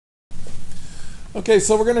Okay,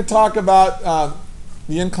 so we're going to talk about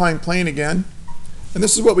the inclined plane again. And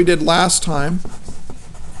this is what we did last time.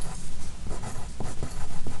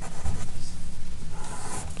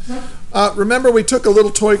 Remember, we took a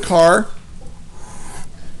little toy car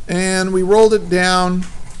and we rolled it down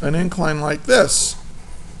an incline like this.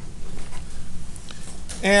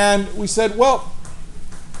 And we said, well,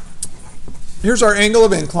 here's our angle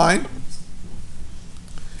of incline.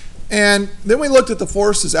 And then we looked at the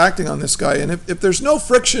forces acting on this guy. And if there's no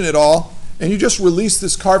friction at all, and you just release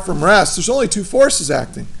this car from rest, there's only two forces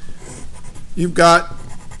acting. You've got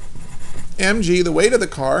mg, the weight of the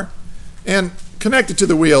car, and connected to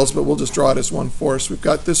the wheels, but we'll just draw it as one force. We've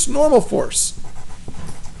got this normal force.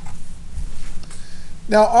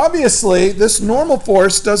 Now, obviously, this normal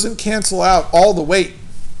force doesn't cancel out all the weight.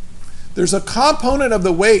 There's a component of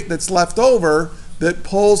the weight that's left over that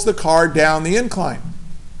pulls the car down the incline.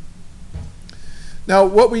 Now,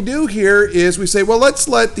 what we do here is we say, well, let's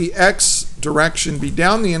let the x direction be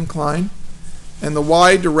down the incline, and the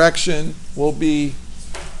y direction will be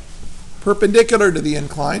perpendicular to the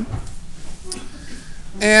incline.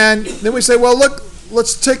 And then we say, well, look,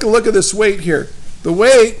 let's take a look at this weight here. The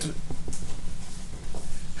weight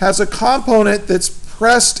has a component that's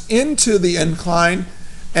pressed into the incline,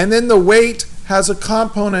 and then the weight has a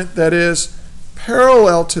component that is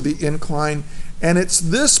parallel to the incline, and it's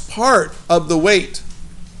this part of the weight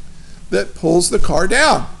that pulls the car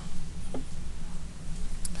down.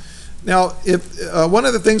 Now, if one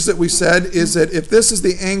of the things that we said is that if this is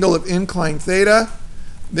the angle of incline theta,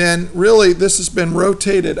 then really this has been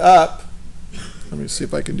rotated up. Let me see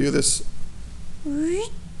if I can do this.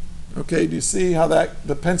 Okay, do you see how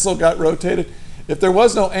the pencil got rotated? If there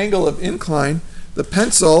was no angle of incline, the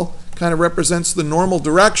pencil kind of represents the normal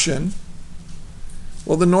direction.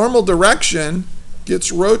 Well, the normal direction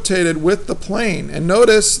gets rotated with the plane. And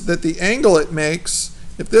notice that the angle it makes,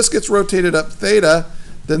 if this gets rotated up theta,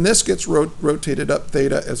 then this gets rotated up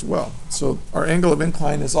theta as well. So our angle of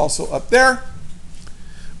incline is also up there,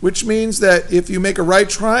 which means that if you make a right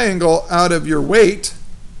triangle out of your weight,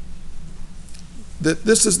 that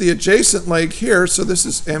this is the adjacent leg here, so this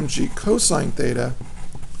is mg cosine theta,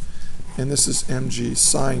 and this is mg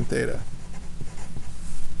sine theta.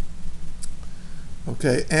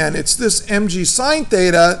 Okay, and it's this mg sine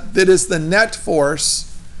theta that is the net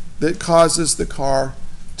force that causes the car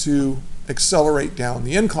to accelerate down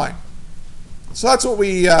the incline. So that's what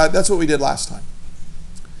we did last time.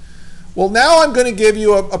 Well, now I'm going to give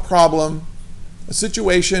you a problem, a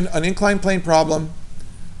situation, an inclined plane problem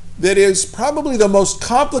that is probably the most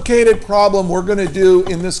complicated problem we're going to do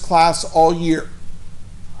in this class all year.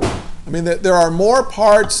 I mean, there are more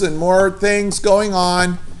parts and more things going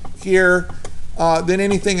on here than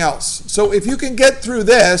anything else. So if you can get through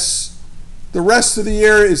this, the rest of the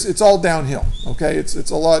year it's all downhill. Okay, it's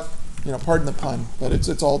a lot, pardon the pun, but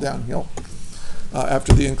it's all downhill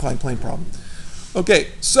after the inclined plane problem. Okay,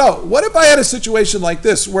 so what if I had a situation like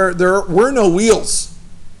this where there were no wheels?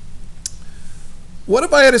 What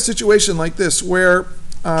if I had a situation like this where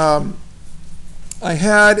I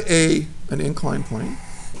had an inclined plane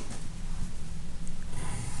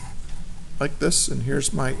like this, and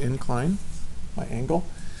here's my incline, my angle,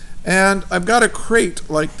 and I've got a crate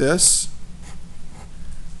like this.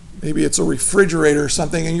 Maybe it's a refrigerator or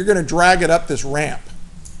something, and you're going to drag it up this ramp.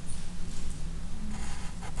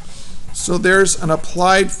 So there's an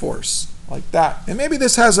applied force like that. And maybe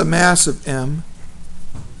this has a mass of m.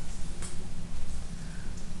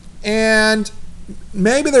 And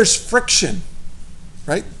maybe there's friction,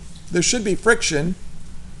 right? There should be friction,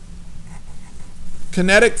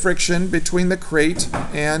 kinetic friction between the crate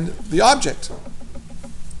and the object.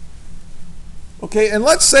 Okay, and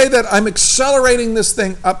let's say that I'm accelerating this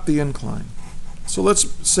thing up the incline. So let's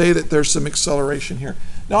say that there's some acceleration here.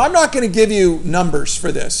 Now, I'm not going to give you numbers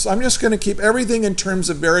for this. I'm just going to keep everything in terms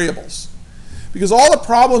of variables. Because all the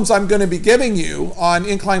problems I'm going to be giving you on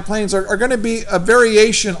inclined planes are going to be a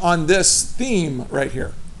variation on this theme right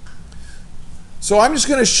here. So I'm just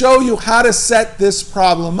going to show you how to set this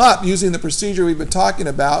problem up using the procedure we've been talking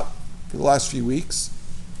about for the last few weeks.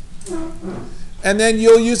 And then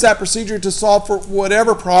you'll use that procedure to solve for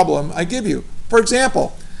whatever problem I give you. For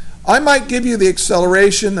example, I might give you the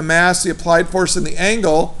acceleration, the mass, the applied force, and the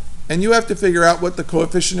angle, and you have to figure out what the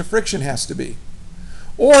coefficient of friction has to be.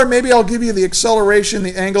 Or maybe I'll give you the acceleration,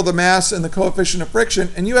 the angle, the mass, and the coefficient of friction,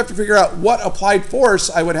 and you have to figure out what applied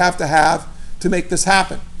force I would have to make this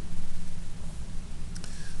happen.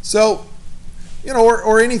 So,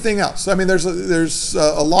 or anything else. I mean, there's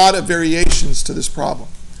a lot of variations to this problem.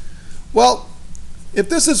 Well, if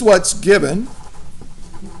this is what's given,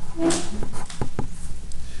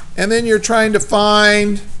 and then you're trying to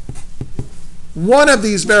find one of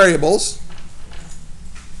these variables.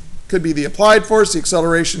 Could be the applied force, the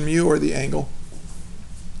acceleration mu, or the angle.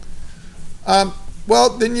 Well,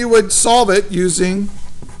 then you would solve it using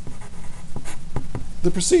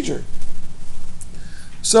the procedure.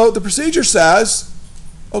 So the procedure says,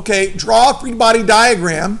 okay, draw a free body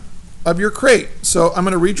diagram of your crate. So I'm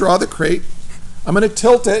going to redraw the crate. I'm going to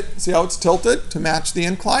tilt it, see how it's tilted, to match the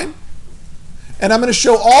incline. And I'm going to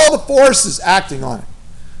show all the forces acting on it.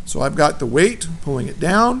 So I've got the weight pulling it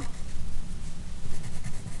down.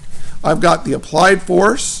 I've got the applied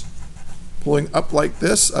force pulling up like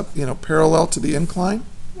this, up, parallel to the incline.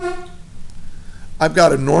 I've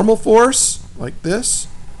got a normal force like this.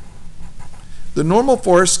 The normal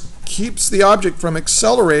force keeps the object from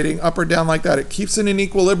accelerating up or down like that. It keeps it in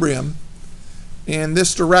equilibrium in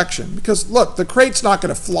this direction. Because look, the crate's not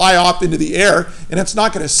going to fly off into the air, and it's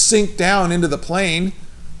not going to sink down into the plane.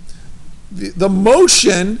 The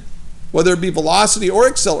motion, whether it be velocity or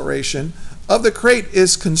acceleration, of the crate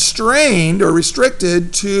is constrained or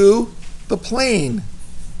restricted to the plane.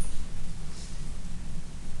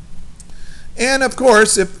 And of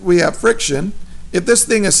course, if we have friction, if this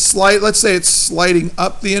thing is let's say it's sliding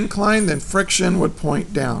up the incline, then friction would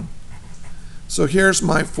point down. So here's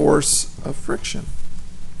my force of friction.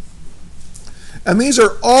 And these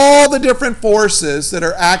are all the different forces that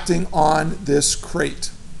are acting on this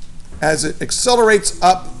crate as it accelerates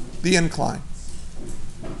up the incline.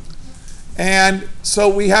 And so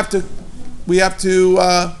we have to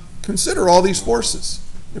consider all these forces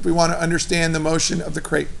if we want to understand the motion of the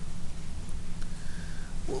crate.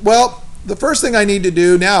 Well, the first thing I need to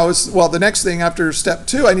do now is, the next thing after step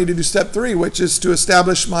 2, I need to do step 3, which is to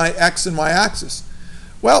establish my x and y axis.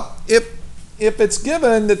 Well, if it's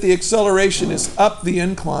given that the acceleration is up the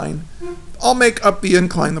incline, I'll make up the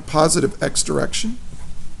incline the positive x direction,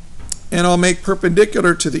 and I'll make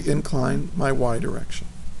perpendicular to the incline my y direction.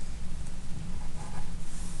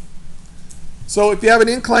 So if you have an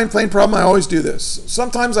inclined plane problem, I always do this.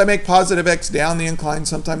 Sometimes I make positive x down the incline,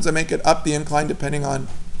 sometimes I make it up the incline depending on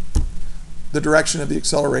the direction of the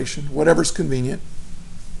acceleration, whatever's convenient.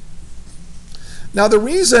 Now the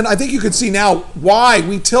reason, I think you can see now why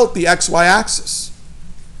we tilt the xy axis.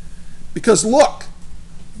 Because look,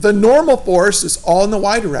 the normal force is all in the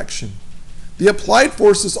y direction. The applied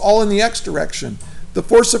force is all in the x direction. The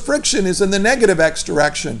force of friction is in the negative x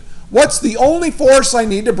direction. What's the only force I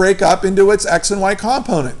need to break up into its x and y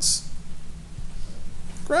components?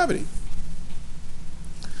 Gravity.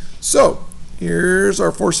 So here's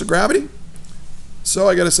our force of gravity. So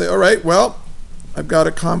I got to say, all right, well, I've got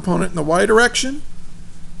a component in the y direction.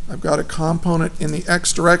 I've got a component in the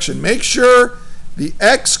x direction. Make sure the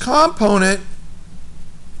x component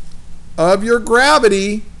of your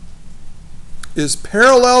gravity is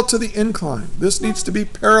parallel to the incline. This needs to be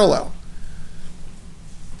parallel.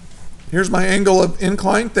 Here's my angle of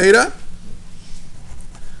incline, theta.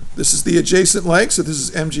 This is the adjacent leg, so this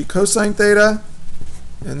is mg cosine theta,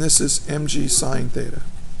 and this is mg sine theta.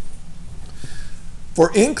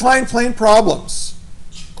 For inclined plane problems,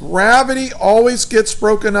 gravity always gets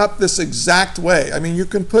broken up this exact way. I mean, you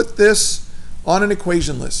can put this on an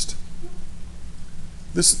equation list.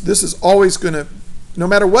 This is always going to, no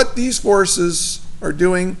matter what these forces are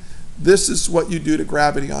doing, this is what you do to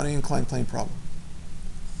gravity on an inclined plane problem.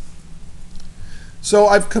 So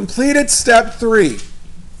I've completed step 3.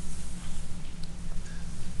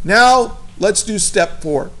 Now let's do step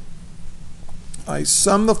 4. I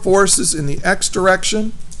sum the forces in the x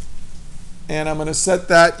direction, and I'm going to set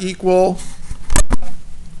that equal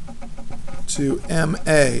to ma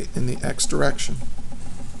in the x direction.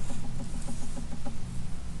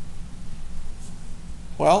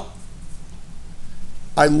 Well,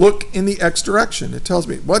 I look in the x direction. It tells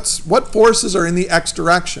me what forces are in the x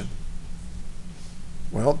direction.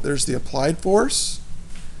 Well, there's the applied force,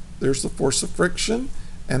 there's the force of friction,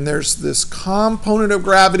 and there's this component of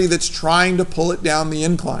gravity that's trying to pull it down the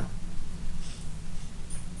incline.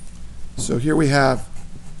 So here we have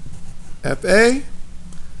Fa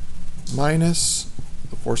minus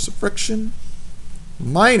the force of friction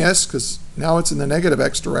minus, because now it's in the negative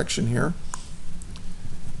x direction here,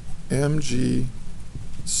 mg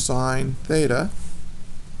sine theta,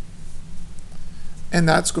 and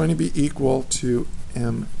that's going to be equal to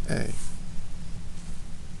ma.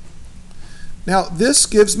 Now this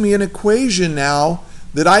gives me an equation now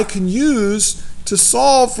that I can use to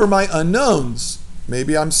solve for my unknowns.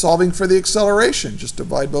 Maybe I'm solving for the acceleration, just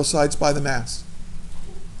divide both sides by the mass.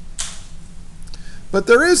 But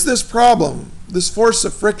there is this problem, this force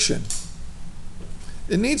of friction.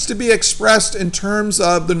 It needs to be expressed in terms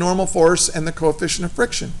of the normal force and the coefficient of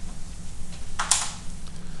friction.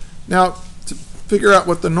 Now, to figure out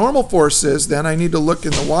what the normal force is, then I need to look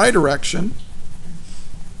in the y direction.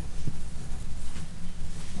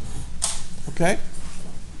 Okay?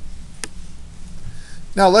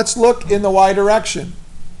 Now let's look in the y direction.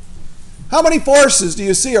 How many forces do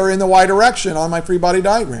you see are in the y direction on my free body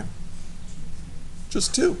diagram?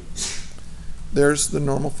 Just two. There's the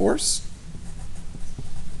normal force.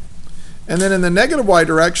 And then in the negative y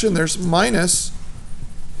direction, there's minus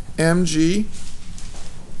mg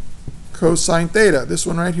cosine theta, this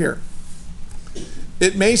one right here.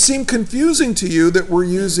 It may seem confusing to you that we're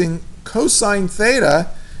using cosine theta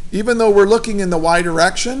even though we're looking in the y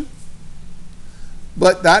direction,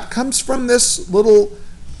 but that comes from this little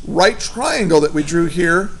right triangle that we drew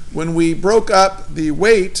here when we broke up the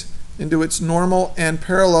weight into its normal and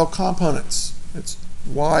parallel components. It's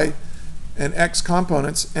y and x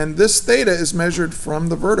components, and this theta is measured from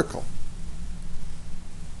the vertical.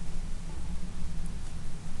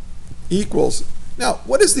 Equals. Now,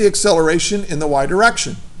 what is the acceleration in the y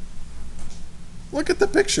direction? Look at the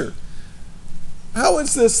picture. How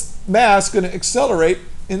is this mass going to accelerate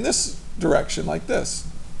in this direction like this?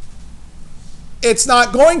 It's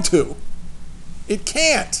not going to. It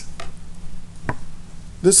can't.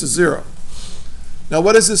 This is 0. Now,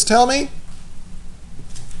 what does this tell me?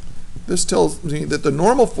 This tells me that the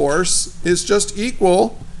normal force is just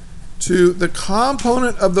equal to the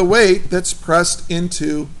component of the weight that's pressed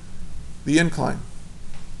into the incline,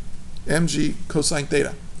 mg cosine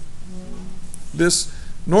theta. This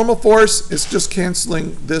normal force is just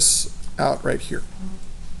canceling this out right here.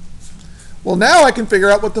 Well, now I can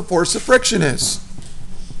figure out what the force of friction is.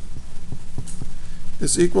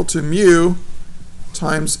 It's equal to mu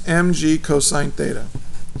times mg cosine theta,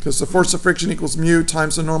 because the force of friction equals mu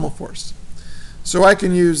times the normal force. So I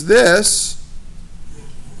can use this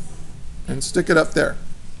and stick it up there.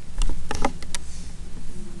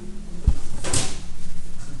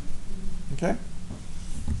 Okay?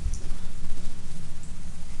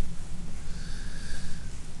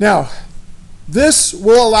 Now, this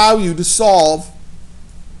will allow you to solve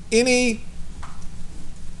any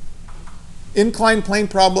inclined plane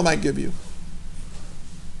problem I give you.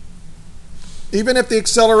 Even if the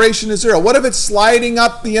acceleration is 0. What if it's sliding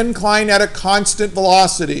up the incline at a constant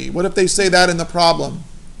velocity? What if they say that in the problem?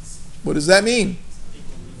 What does that mean?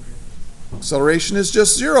 Acceleration is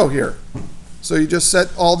just 0 here. So you just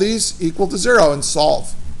set all these equal to 0 and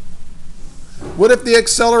solve. What if the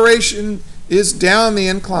acceleration is down the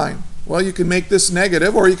incline? Well, you can make this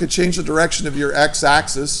negative, or you could change the direction of your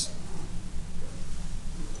x-axis.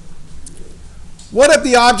 What if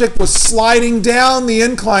the object was sliding down the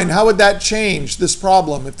incline? How would that change this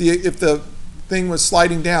problem if the thing was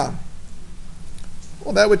sliding down?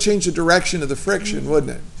 Well, that would change the direction of the friction,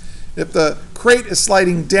 wouldn't it? If the crate is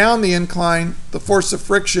sliding down the incline, the force of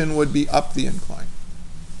friction would be up the incline.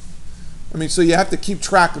 I mean, so you have to keep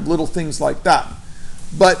track of little things like that.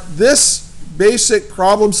 But this basic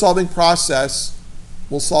problem-solving process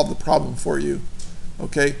will solve the problem for you.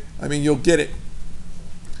 Okay? I mean, you'll get it.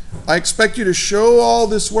 I expect you to show all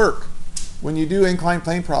this work when you do inclined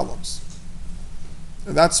plane problems.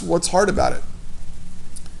 And that's what's hard about it.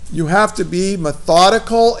 You have to be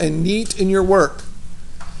methodical and neat in your work.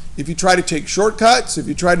 If you try to take shortcuts, if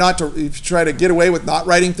you try to get away with not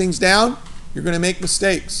writing things down, you're going to make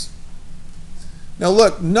mistakes. Now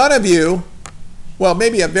look, none of you, well,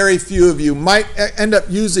 maybe a very few of you might end up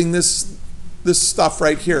using this stuff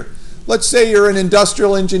right here. Let's say you're an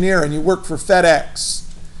industrial engineer and you work for FedEx,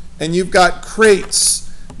 and you've got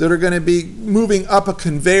crates that are going to be moving up a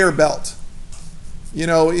conveyor belt, you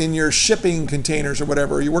know, in your shipping containers or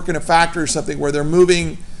whatever. You work in a factory or something where they're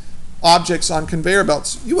moving objects on conveyor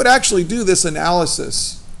belts. You would actually do this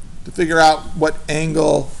analysis to figure out what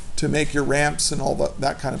angle to make your ramps and all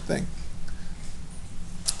that kind of thing.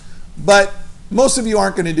 But most of you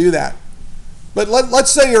aren't going to do that. But let's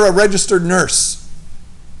say you're a registered nurse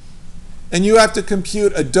and you have to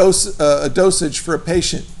compute a dosage for a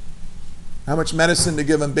patient, how much medicine to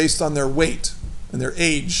give them based on their weight and their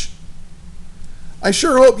age. I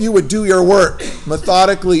sure hope you would do your work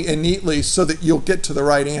methodically and neatly so that you'll get to the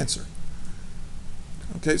right answer.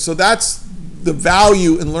 Okay, so that's the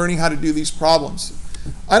value in learning how to do these problems.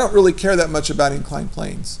 I don't really care that much about inclined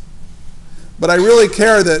planes, but I really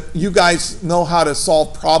care that you guys know how to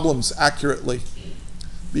solve problems accurately,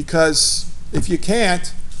 because if you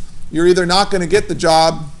can't, you're either not going to get the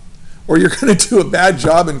job or you're going to do a bad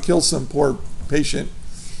job and kill some poor patient,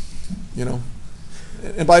 you know.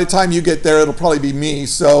 And by the time you get there, it'll probably be me.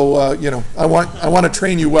 So, you know, I want to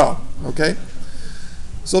train you well, okay?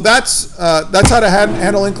 So that's how to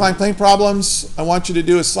handle inclined plane problems. I want you to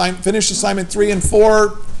do finish assignment 3 and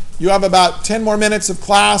 4. You have about 10 more minutes of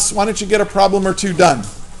class. Why don't you get a problem or two done?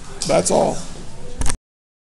 That's all.